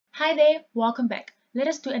Hi there, welcome back. Let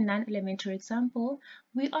us do a non-elementary example.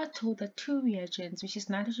 We are told that two reagents, which is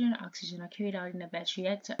nitrogen and oxygen, are carried out in a batch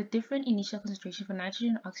reactor. The different initial concentration for nitrogen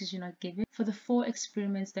and oxygen are given for the 4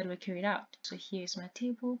 experiments that were carried out. So here is my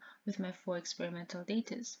table with my 4 experimental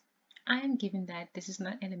data. I am given that this is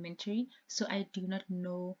not elementary, so I do not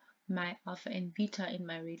know my alpha and beta in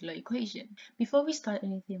my rate law equation. Before we start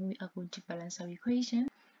anything, we are going to balance our equation.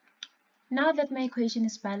 Now that my equation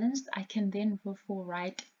is balanced, I can then therefore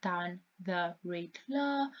write down the rate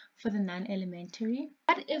law for the non-elementary.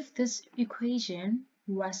 What if this equation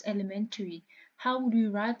was elementary? How would we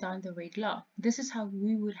write down the rate law? This is how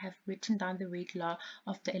we would have written down the rate law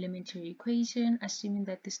of the elementary equation, assuming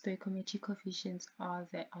that the stoichiometric coefficients are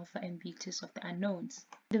the alpha and betas of the unknowns.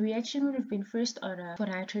 The reaction would have been first order for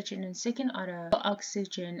nitrogen and second order for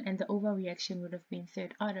oxygen, and the overreaction would have been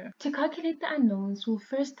third order. To calculate the unknowns, we'll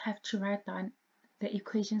first have to write down the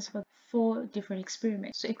equations for 4 different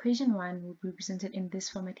experiments. So equation 1 will be represented in this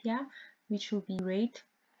format here, which will be rate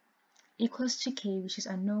equals to K, which is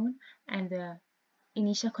unknown, and the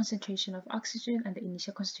initial concentration of oxygen and the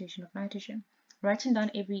initial concentration of nitrogen. Writing down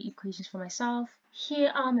every equation for myself. Here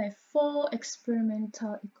are my 4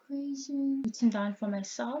 experimental equations written down for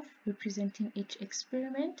myself, representing each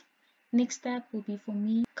experiment. Next step will be for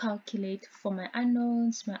me calculate for my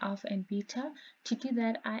unknowns, my alpha and beta. To do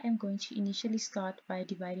that, I am going to initially start by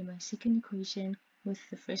dividing my second equation with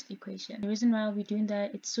the first equation. The reason why I'll be doing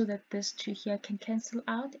that is so that this 2 here can cancel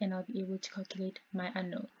out and I'll be able to calculate my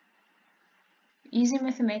unknown. Using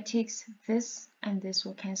mathematics, this and this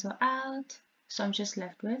will cancel out, so I'm just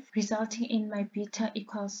left with, resulting in my beta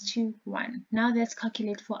equals to 1. Now let's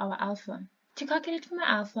calculate for our alpha. To calculate for my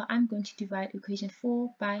alpha, I'm going to divide equation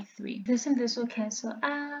 4 by 3. This and this will cancel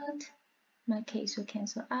out, my case will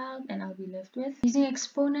cancel out, and I'll be left with, using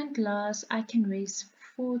exponent laws, I can raise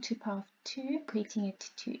 4 to the power of 2, equating it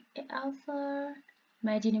to alpha.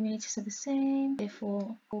 My denominators are the same,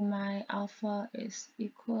 therefore my alpha is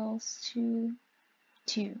equals to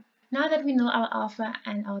 2. Now that we know our alpha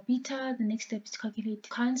and our beta, the next step is to calculate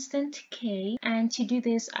constant K. And to do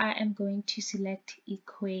this, I am going to select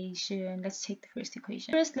equation. Let's take the first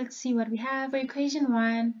equation. First, let's see what we have. For equation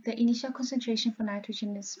 1, the initial concentration for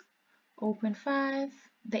nitrogen is 0.5.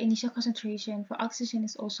 The initial concentration for oxygen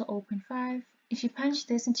is also 0.5. If you punch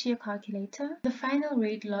this into your calculator, the final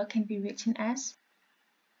rate law can be written as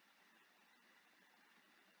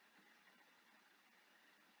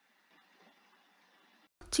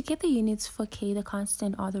To get the units for K, the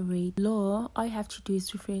constant, or the rate law, all you have to do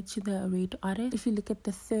is refer to the rate order. If you look at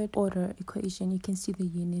the third order equation, you can see the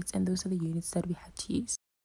units, and those are the units that we had to use.